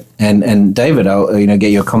fact that, and David, I'll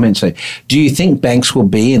get your comments. Do you think banks will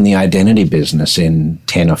be in the identity business in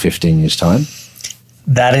 10 or 15 years' time?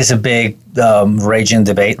 That is a big raging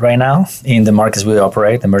debate right now in the markets we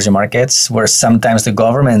operate, emerging markets, where sometimes the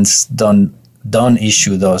governments don't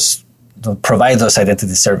provide those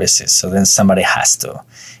identity services. So then somebody has to.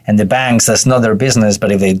 And the banks, that's not their business,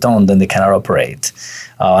 but if they don't, then they cannot operate,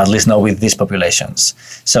 at least not with these populations.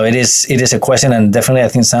 So it is a question, and definitely I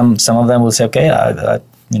think some of them will say, okay,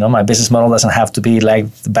 my business model doesn't have to be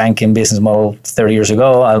like the banking business model 30 years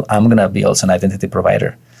ago. I'm going to be also an identity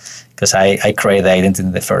provider. because I create the identity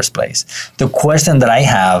in the first place. The question that I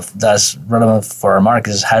have that's relevant for our market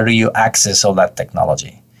is how do you access all that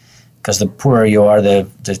technology? Because the poorer you are, the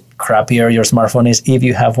crappier your smartphone is, if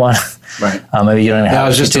you have one. Right. Maybe you don't have. I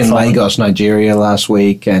was just in Lagos, Nigeria last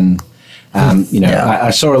week, and I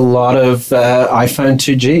saw a lot of iPhone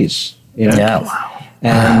 2Gs. Yeah. Wow.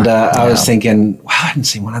 And I was thinking, wow, I haven't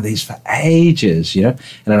seen one of these for ages, and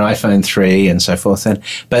an iPhone 3 and so forth.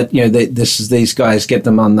 But these guys get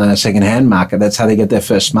them on the second-hand market. That's how they get their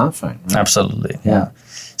first smartphone. Right? Absolutely, yeah.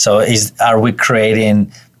 So are we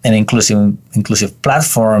creating an inclusive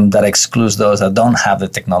platform that excludes those that don't have the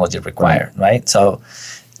technology required, right? So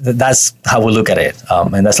that's how we look at it.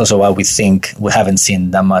 And that's also why we think we haven't seen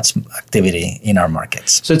that much activity in our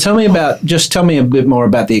markets. So tell me a bit more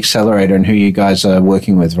about the accelerator and who you guys are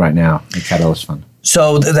working with right now, the Catalyst Fund.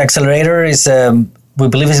 So the accelerator is, we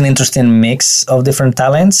believe, is an interesting mix of different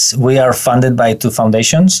talents. We are funded by two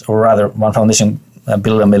foundations, or rather one foundation,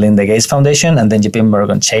 Bill and Melinda Gates Foundation, and then JP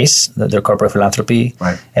Morgan Chase, their corporate philanthropy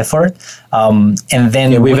effort. And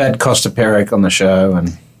then we've had Costa Peric on the show,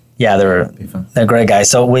 and they're great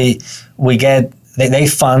guys. So they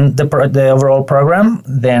fund the overall program.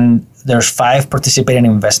 Then there's 5 participating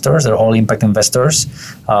investors. They're all impact investors: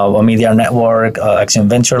 Omidyar Network, Action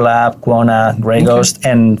Venture Lab, Quona, Grey Ghost,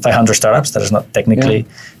 and 500 Startups. That is not technically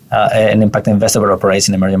an impact investor, but operates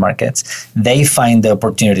in emerging markets. They find the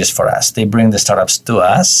opportunities for us. They bring the startups to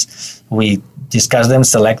us. We discuss them,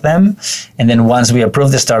 select them, and then once we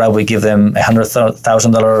approve the startup, we give them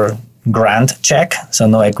 $100,000 grant check, so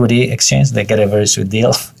no equity exchange. They get a very sweet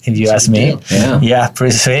deal, if you ask me. Yeah,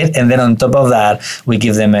 pretty sweet. And then on top of that, we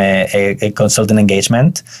give them a consulting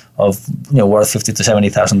engagement of worth $50,000 to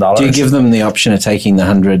 $70,000. Do you give them the option of taking the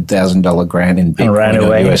 $100,000 grant in Bitcoin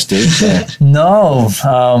or USD? Yeah. No,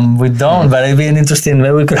 we don't. But it'd be an interesting.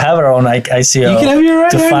 Maybe we could have our own ICO. You can have your own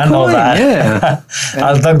to fund all that. Yeah.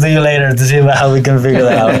 I'll talk to you later to see how we can figure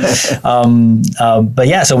that out. But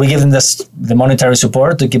yeah, so we give them the monetary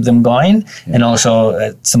support to keep them going, and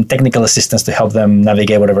also some technical assistance to help them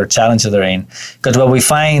navigate whatever challenges they're in. Because what we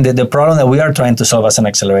find that the problem that we are trying to solve as an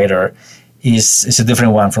accelerator is a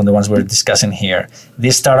different one from the ones we're discussing here.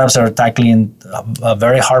 These startups are tackling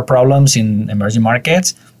very hard problems in emerging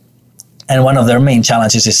markets. And one of their main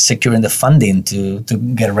challenges is securing the funding to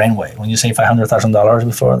get runway. When you say $500,000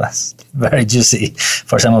 before, that's very juicy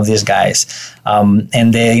for some of these guys.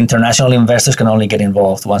 And the international investors can only get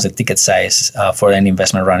involved once the ticket size for an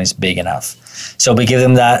investment round is big enough. So we give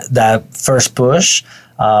them that first push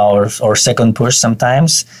or second push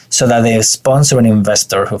sometimes, so that the sponsor and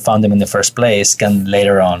investor who found them in the first place can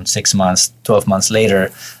later on, 6 months, 12 months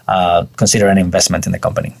later, consider an investment in the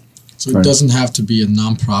company. So it doesn't have to be a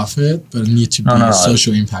nonprofit, but it needs to be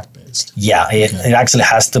social impact based. Yeah, it actually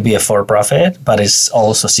has to be a for-profit, but it's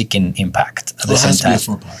also seeking impact at the same time. It has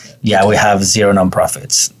to be a for-profit. Yeah, we have 0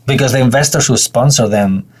 nonprofits because the investors who sponsor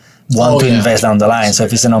them want to invest down the line. So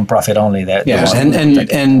if it's a nonprofit only,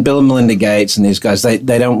 and Bill and Melinda Gates and these guys, they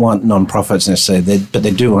don't want nonprofits necessarily, but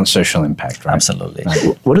they do want social impact, right? Absolutely.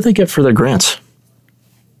 Right. What do they get for their grants?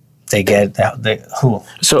 They get who?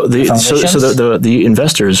 So the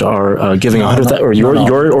investors are giving $100,000, or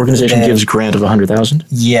your organization gives grant of $100,000.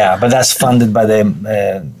 Yeah, but that's funded by the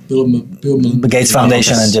Bill Gates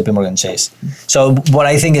Foundation and JP Morgan Chase. So what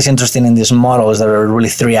I think is interesting in this model is there are really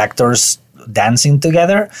 3 actors dancing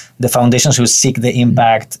together: the foundations who seek the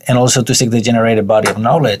impact and also to seek the generated body of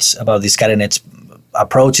knowledge about these cutting-edge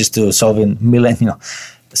approaches to solving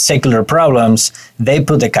secular problems. They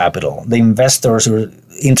put the capital. The investors who are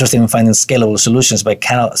interested in finding scalable solutions but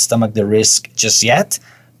cannot stomach the risk just yet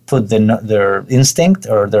put their instinct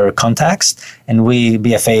or their contacts. And we,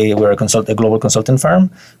 BFA, we're a global consulting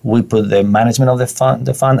firm. We put the management of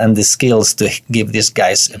the fund and the skills to give these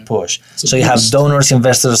guys a push. So you have donors,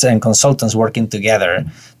 investors, and consultants working together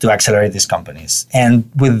to accelerate these companies. And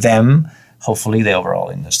with them, hopefully, the overall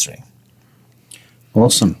industry.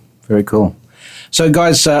 Awesome. Very cool. So,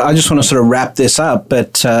 guys, I just want to sort of wrap this up,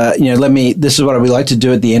 but, this is what we like to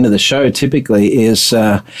do at the end of the show typically is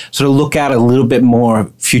sort of look out a little bit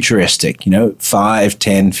more futuristic, 5,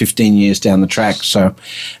 10, 15 years down the track. So,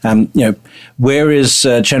 where's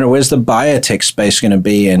the biotech space going to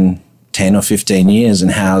be in 10 or 15 years,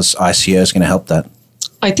 and how's ICOs going to help that?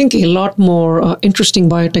 I think a lot more interesting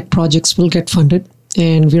biotech projects will get funded,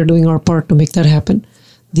 and we're doing our part to make that happen.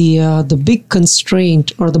 The big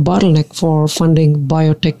constraint or the bottleneck for funding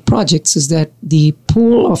biotech projects is that the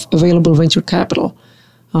pool of available venture capital,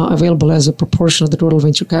 available as a proportion of the total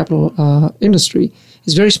venture capital industry,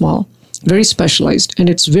 is very small, very specialized, and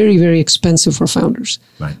it's very, very expensive for founders,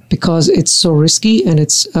 right? Because it's so risky and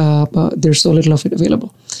it's there's so little of it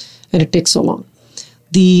available. and it takes so long.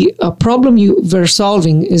 The problem we're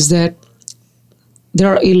solving is that there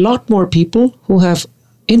are a lot more people who have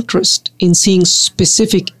interest in seeing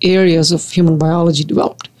specific areas of human biology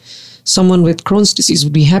developed. Someone with Crohn's disease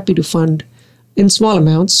would be happy to fund, in small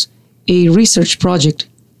amounts, a research project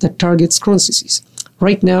that targets Crohn's disease.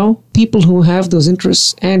 Right now, people who have those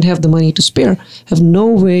interests and have the money to spare have no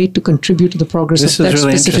way to contribute to the progress of that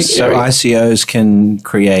really specific area. So ICOs can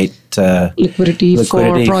create liquidity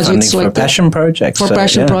for projects like for passion projects. For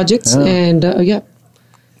passion projects, and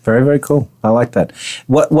Very, very cool. I like that.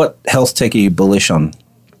 What health tech are you bullish on?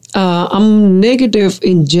 I'm negative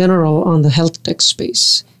in general on the health tech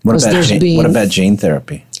space. What about gene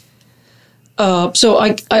therapy? So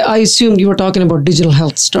I assumed you were talking about digital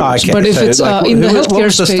health startups. Okay. But if it's in the healthcare what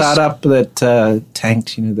was the space... startup that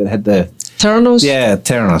tanked, that had the... Theranos? Yeah,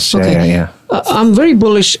 Theranos. Okay. Yeah. I'm very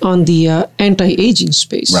bullish on the anti-aging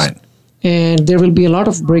space. Right. And there will be a lot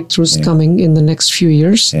of breakthroughs coming in the next few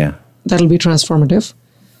years. Yeah. That'll be transformative.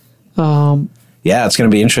 Yeah, it's going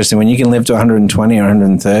to be interesting. When you can live to 120 or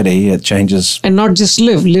 130, it changes. And not just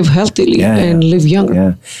live healthily and live younger.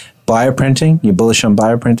 Yeah. Bioprinting? You're bullish on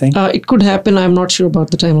bioprinting? It could happen. I'm not sure about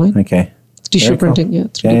the timeline. Okay. Tissue printing, cool.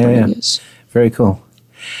 3D printing, yes. Very cool.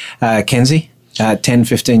 Kenzi, 10,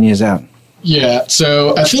 15 years out. Yeah,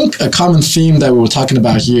 so I think a common theme that we were talking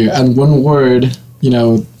about here, and one word,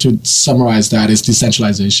 to summarize that, is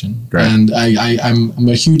decentralization. Right. And I'm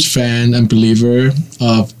a huge fan and believer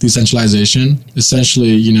of decentralization.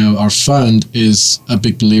 Essentially, our fund is a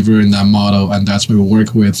big believer in that model, and that's where we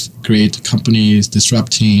work with great companies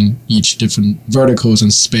disrupting each different verticals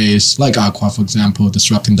and space, like Aqua, for example,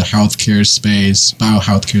 disrupting the healthcare space,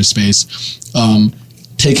 biohealthcare space,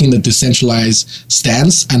 taking the decentralized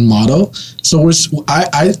stance and model. So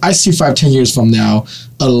I see 5-10 years from now,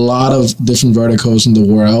 a lot of different verticals in the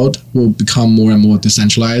world will become more and more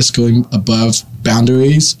decentralized, going above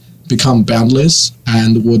boundaries, become boundless,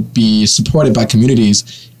 and would be supported by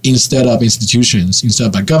communities instead of institutions, instead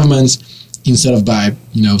of by governments, instead of by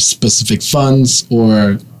specific funds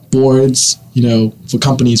or boards. For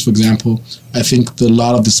companies, for example, I think a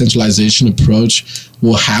lot of decentralization approach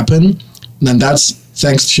will happen, and that's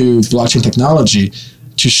thanks to blockchain technology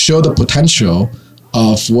to show the potential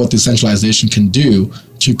of what decentralization can do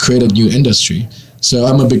to create a new industry. So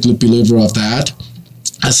I'm a big believer of that.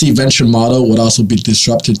 I see venture model would also be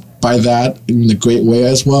disrupted by that in a great way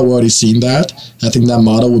as well. We're already seeing that. I think that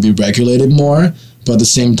model will be regulated more, but at the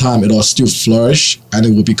same time, it'll still flourish and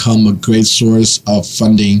it will become a great source of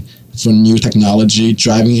funding for new technology,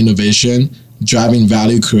 driving innovation, driving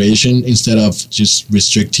value creation instead of just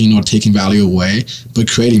restricting or taking value away, but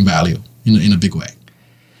creating value in a big way.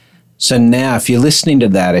 So now, if you're listening to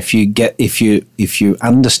that, if you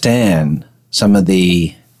understand some of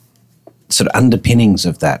the sort of underpinnings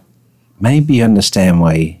of that, maybe you understand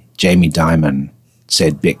why Jamie Dimon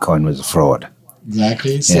said Bitcoin was a fraud.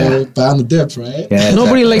 Exactly. So buy on the dip, right? Yeah,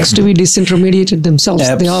 nobody likes to be disintermediated themselves.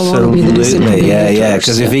 Absolutely. They all want to be the disintermediators. Yeah.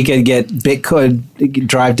 Because if he could get Bitcoin,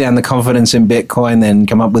 drive down the confidence in Bitcoin, then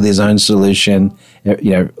come up with his own solution,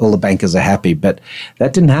 all the bankers are happy. But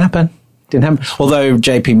that didn't happen. Although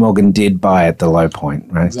JP Morgan did buy at the low point,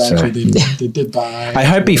 right? Exactly. They did buy. I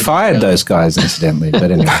hope he fired those guys, incidentally. But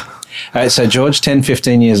anyway. All right, so George, 10,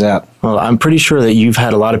 15 years out. Well, I'm pretty sure that you've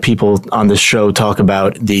had a lot of people on this show talk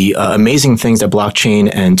about the amazing things that blockchain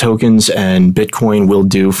and tokens and Bitcoin will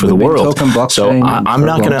do for the world. So I'm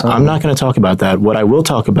not going to talk about that. What I will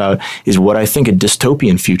talk about is what I think a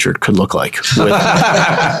dystopian future could look like.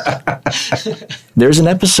 There's an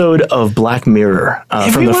episode of Black Mirror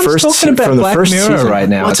from the first season right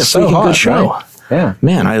now. It's a so freaking good show. Right? Yeah,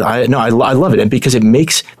 man, I love it, and because it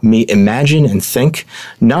makes me imagine and think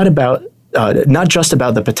not just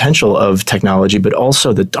about the potential of technology, but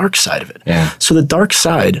also the dark side of it. Yeah. So the dark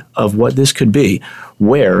side of what this could be,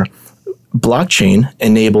 where blockchain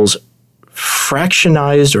enables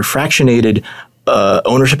fractionized or fractionated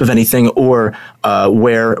ownership of anything, or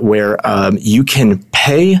where you can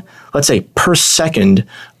pay, let's say, per second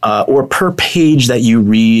or per page that you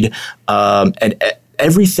read, and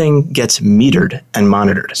everything gets metered and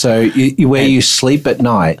monitored. So you sleep at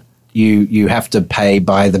night, you have to pay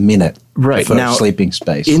by the minute for now, sleeping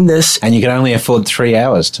space. In this, and you can only afford 3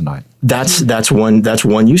 hours tonight. That's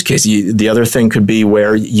one use case. The other thing could be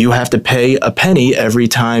where you have to pay a penny every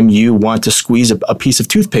time you want to squeeze a piece of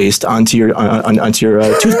toothpaste onto your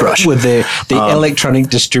toothbrush with the electronic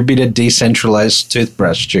distributed decentralized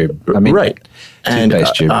toothbrush tube. Right. And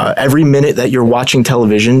every minute that you're watching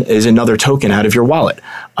television is another token out of your wallet.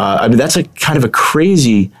 That's a kind of a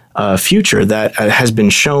crazy future that has been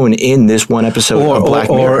shown in this one episode of Black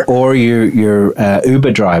Mirror. Or you're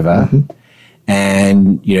Uber driver,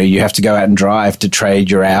 and you have to go out and drive to trade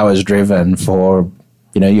your hours driven for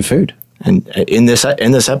your food. And in this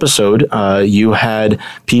episode, you had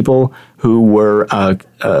people who were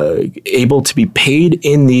able to be paid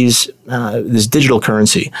in this digital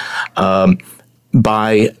currency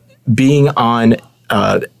by being on.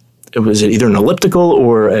 Was it either an elliptical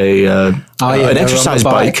or an exercise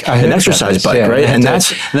bike? An exercise bike, right? And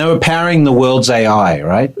they were powering the world's AI,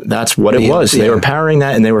 right? That's what it was. They were powering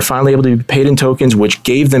that, and they were finally able to be paid in tokens, which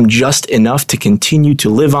gave them just enough to continue to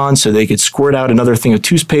live on, so they could squirt out another thing of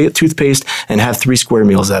toothpaste and have 3 square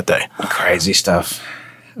meals that day. Crazy stuff.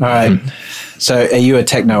 All right. So, are you a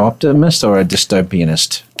techno-optimist or a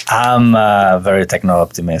dystopianist? I'm a very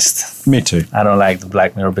techno-optimist. Me too. I don't like the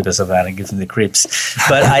Black Mirror because of that. It gives me the creeps.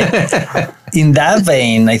 But in that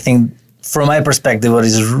vein, I think from my perspective, what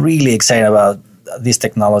is really exciting about these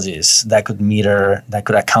technologies that could meter, that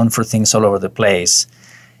could account for things all over the place,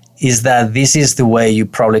 is that this is the way you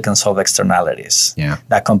probably can solve externalities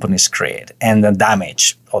that companies create and then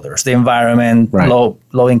damage others, the environment,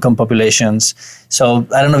 low-income populations. So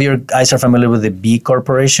I don't know if you guys are familiar with the B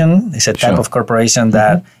Corporation. It's a type of corporation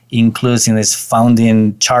that includes in its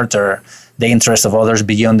founding charter the interest of others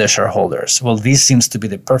beyond their shareholders. Well, this seems to be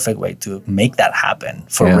the perfect way to make that happen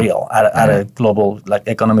for real at a global,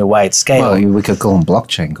 economy-wide scale. Well, we could call them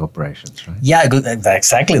blockchain corporations, right? Yeah,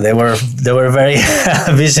 exactly. They were very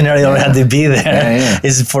visionary or had to be there.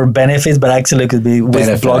 It's for benefits, but actually it could be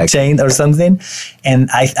with blockchain or something. And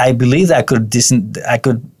I believe that I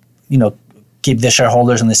could keep the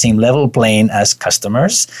shareholders on the same level playing as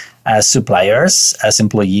customers, as suppliers, as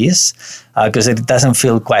employees, because it doesn't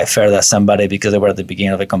feel quite fair that somebody, because they were at the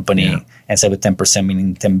beginning of a company and said with 10%,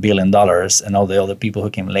 meaning $10 billion, and all the other people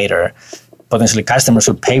who came later, potentially customers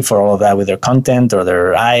who pay for all of that with their content or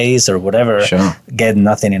their eyes or whatever, get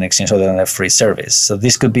nothing in exchange other than a free service. So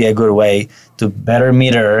this could be a good way to better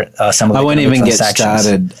meter some of the I won't even get transactions.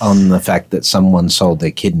 started on the fact that someone sold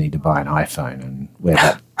their kidney to buy an iPhone and where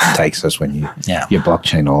that takes us when you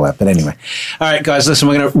blockchain all that. But anyway, all right, guys, listen,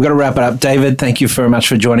 we're going to wrap it up. David, thank you very much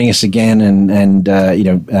for joining us again,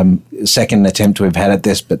 and second attempt we've had at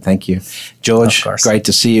this, but thank you. George, great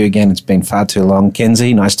to see you again. It's been far too long.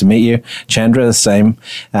 Kenzi, nice to meet you. Chandra, the same.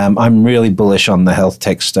 I'm really bullish on the health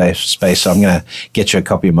tech space, so I'm going to get you a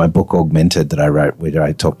copy of my book, Augmented, that I wrote, where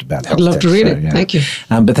I talked about health tech. I'd love to read it. Thank you.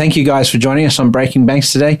 But thank you guys for joining us on Breaking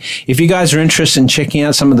Banks today. If you guys are interested in checking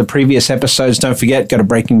out some of the previous episodes, don't forget, go to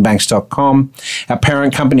breakingbanks.com. Our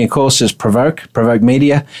parent company, of course, is Provoke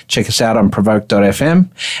Media. Check us out on provoke.fm.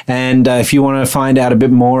 And if you want to find out a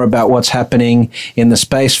bit more about what's happening in the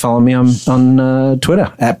space, follow me on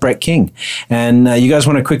Twitter at Brett King. And you guys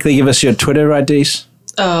want to quickly give us your Twitter IDs?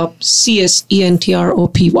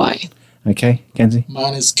 CSENTROPY. Okay, Kenzi?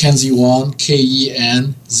 Mine is Kenzi Wang,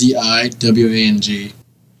 KenziWang.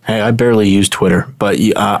 Hey, I barely use Twitter, but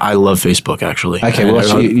I love Facebook, actually. Okay,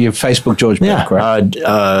 well, your Facebook George Burke, right?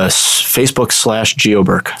 Facebook/Geo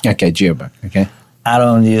Burke. Okay, Geo Burke, okay. I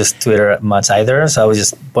don't use Twitter much either, so I would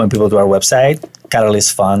just point people to our website,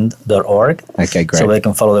 catalystfund.org. Okay, great. So they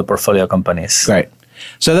can follow the portfolio companies. Great.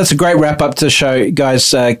 So that's a great wrap up to the show, guys.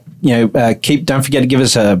 Don't forget to give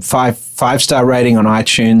us a five-star rating on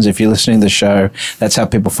iTunes if you're listening to the show. That's how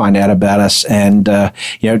people find out about us, and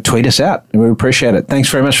tweet us out. We appreciate it. Thanks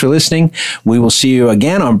very much for listening. We will see you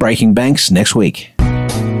again on Breaking Banks next week.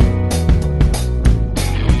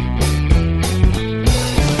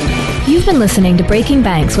 You've been listening to Breaking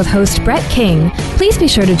Banks with host Brett King. Please be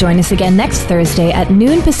sure to join us again next Thursday at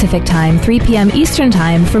noon Pacific Time, 3 p.m. Eastern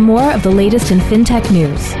Time for more of the latest in fintech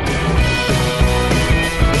news.